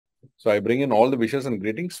So I bring in all the wishes and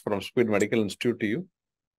greetings from Speed Medical Institute to you.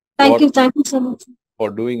 Thank you so much. For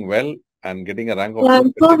doing well and getting a rank of Yeah,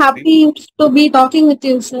 I'm so happy to be talking with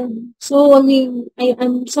you, sir. So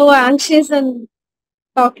I'm so anxious and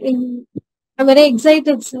talking. I'm very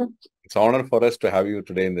excited, sir. It's an honor for us to have you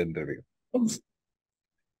today in the interview. Thanks.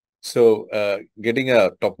 So, getting a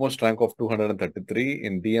topmost rank of 233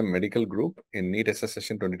 in DM Medical Group in NEET SS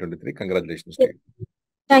session 2023. Congratulations to you.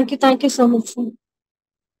 Thank you so much, sir.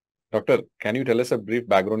 Doctor, can you tell us a brief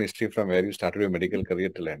background history from where you started your medical career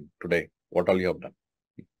till end today? What all you have done?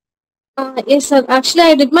 Yes, sir. Actually,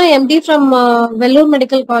 I did my MD from Vellore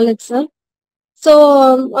Medical College, sir.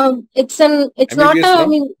 So it's MBBS not a, from? I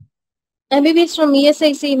mean, MBBS from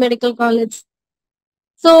ESIC Medical College.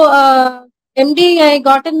 So MD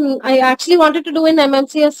I actually wanted to do in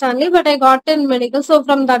MCQ'S Stanley, but I got in medical. So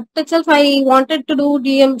from that itself, I wanted to do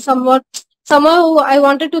DM somewhat. Somehow I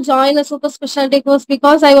wanted to join a super specialty course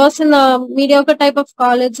because I was in a mediocre type of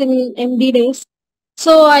college in MD days.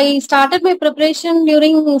 So I started my preparation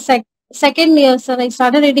during second year, sir. I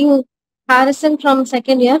started reading Harrison from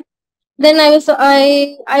second year. Then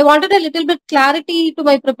I wanted a little bit clarity to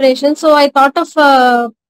my preparation. So I thought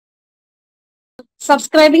of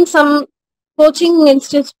subscribing some coaching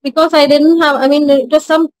institutes because I didn't have, I mean, it was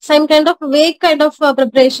some kind of vague kind of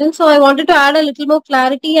preparation. So I wanted to add a little more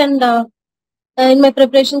clarity and in my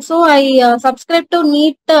preparation. So I subscribed to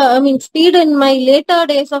NEET, speed in my later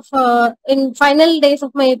days of, in final days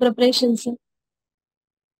of my preparations.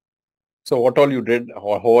 So what all you did,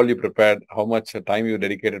 how all you prepared, how much time you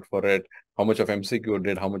dedicated for it, how much of MCQ you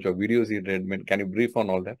did, how much of videos you did, can you brief on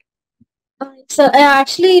all that? So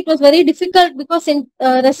actually it was very difficult because in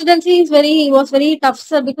residency was very tough,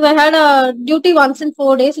 sir, because I had a duty once in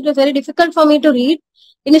 4 days. It was very difficult for me to read.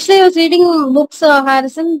 Initially I was reading books,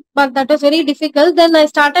 Harrison, but that was very difficult. Then I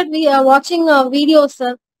started watching videos,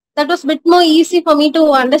 sir. That was a bit more easy for me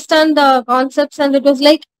to understand the concepts, and it was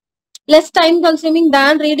like less time consuming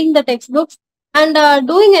than reading the textbooks. And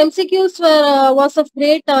doing MCQs was of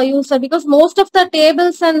great use, sir, because most of the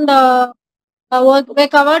tables and were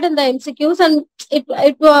covered in the MCQs, and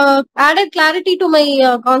it added clarity to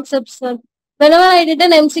my concepts. Whenever I did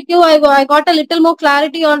an MCQ, I got a little more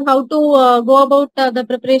clarity on how to go about the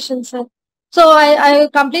preparations. So I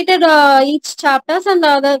completed each chapters and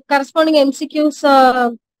the corresponding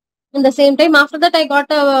MCQs in the same time. After that, I got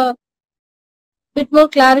a bit more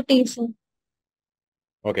clarity.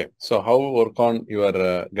 Okay, so how work on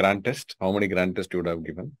your grant test? How many grant tests you would have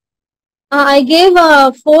given? I gave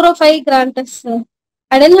 4 or 5 grant tests.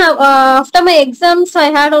 I didn't have, after my exams,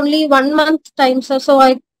 I had only 1 month time, sir. So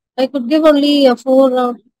I could give only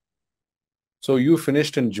 4. So you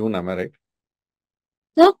finished in June, am I right?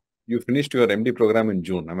 Sir? You finished your MD program in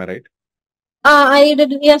June, am I right? I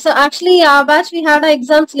did, yes. Sir. Actually, our batch, we had our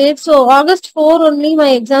exams late. So August 4 only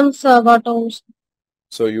my exams got over.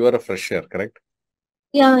 So you are a fresher, correct?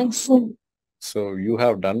 Yeah, yes, sir. So you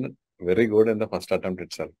have done very good in the first attempt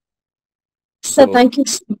itself. Sir, so, thank you.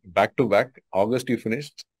 Back to back, August you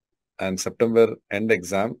finished and September end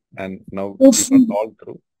exam, and now yes, you got all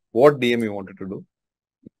through. What DM you wanted to do?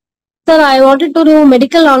 Sir, I wanted to do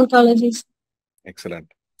medical oncology.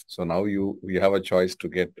 Excellent. So now you have a choice to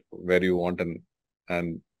get where you want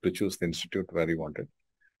and to choose the institute where you wanted.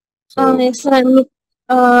 So yes, sir,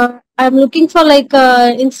 I'm looking for like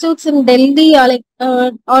institutes in Delhi or like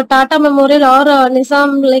or Tata Memorial or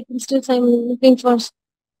Nizam like institutes I'm looking for.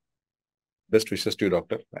 Best wishes to you,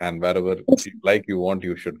 doctor, and wherever you want,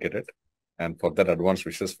 you should get it. And for that, advance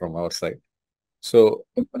wishes from our side. So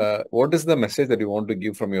what is the message that you want to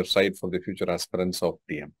give from your side for the future aspirants of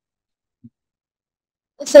DM?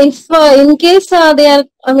 So if in case they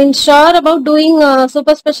are, sure about doing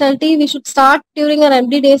super specialty, we should start during our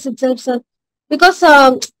MD days itself, sir. Because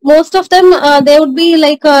most of them, they would be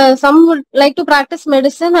like, some would like to practice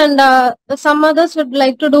medicine and some others would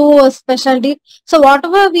like to do a specialty. So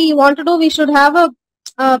whatever we want to do, we should have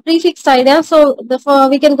a prefixed idea. So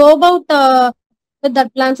we can go about with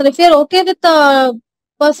that plan. So if you're okay with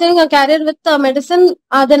pursuing a career with medicine,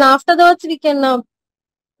 then afterwards we can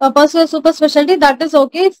pursue a super specialty, that is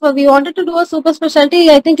okay. If we wanted to do a super specialty,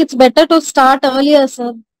 I think it's better to start earlier,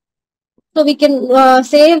 sir. So we can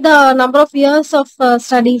save the number of years of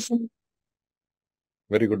studies.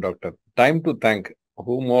 Very good, doctor. Time to thank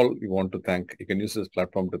whom all you want to thank. You can use this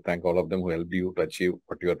platform to thank all of them who helped you to achieve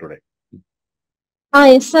what you are today.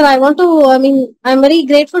 Yes, sir. I'm very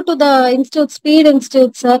grateful to the Institute, Speed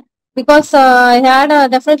Institute, sir, because I had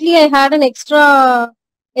an extra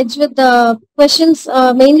edge with the questions.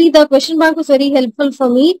 Mainly the question bank was very helpful for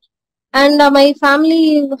me. And my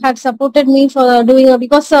family had supported me for doing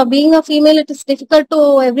because being a female, it is difficult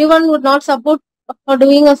to, everyone would not support for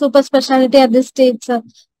doing a super specialty at this stage. So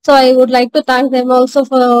I would like to thank them also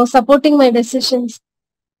for supporting my decisions.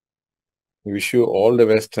 We wish you all the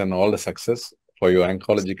best and all the success for your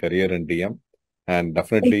oncology career in DM. And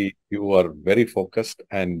definitely you are very focused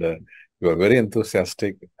and you are very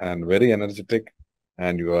enthusiastic and very energetic,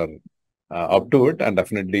 and you are up to it, and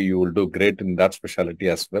definitely you will do great in that specialty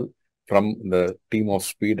as well. From the team of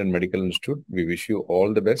Speed and Medical Institute, we wish you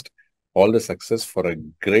all the best, all the success for a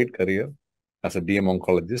great career as a DM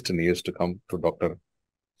oncologist in years to come, to Dr.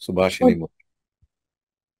 Subhashini.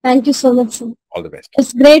 Thank you so much, sir. All the best.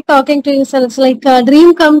 It's great talking to you, sir. It's like a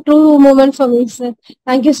dream come true moment for me, sir.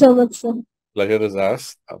 Thank you so much, sir. Pleasure is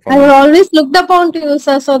ours. I have always looked upon to you,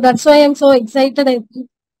 sir. So that's why I'm so excited.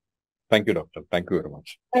 Thank you, doctor. Thank you very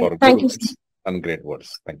much for thank you, and great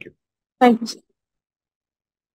words. Thank you. Thank you, sir.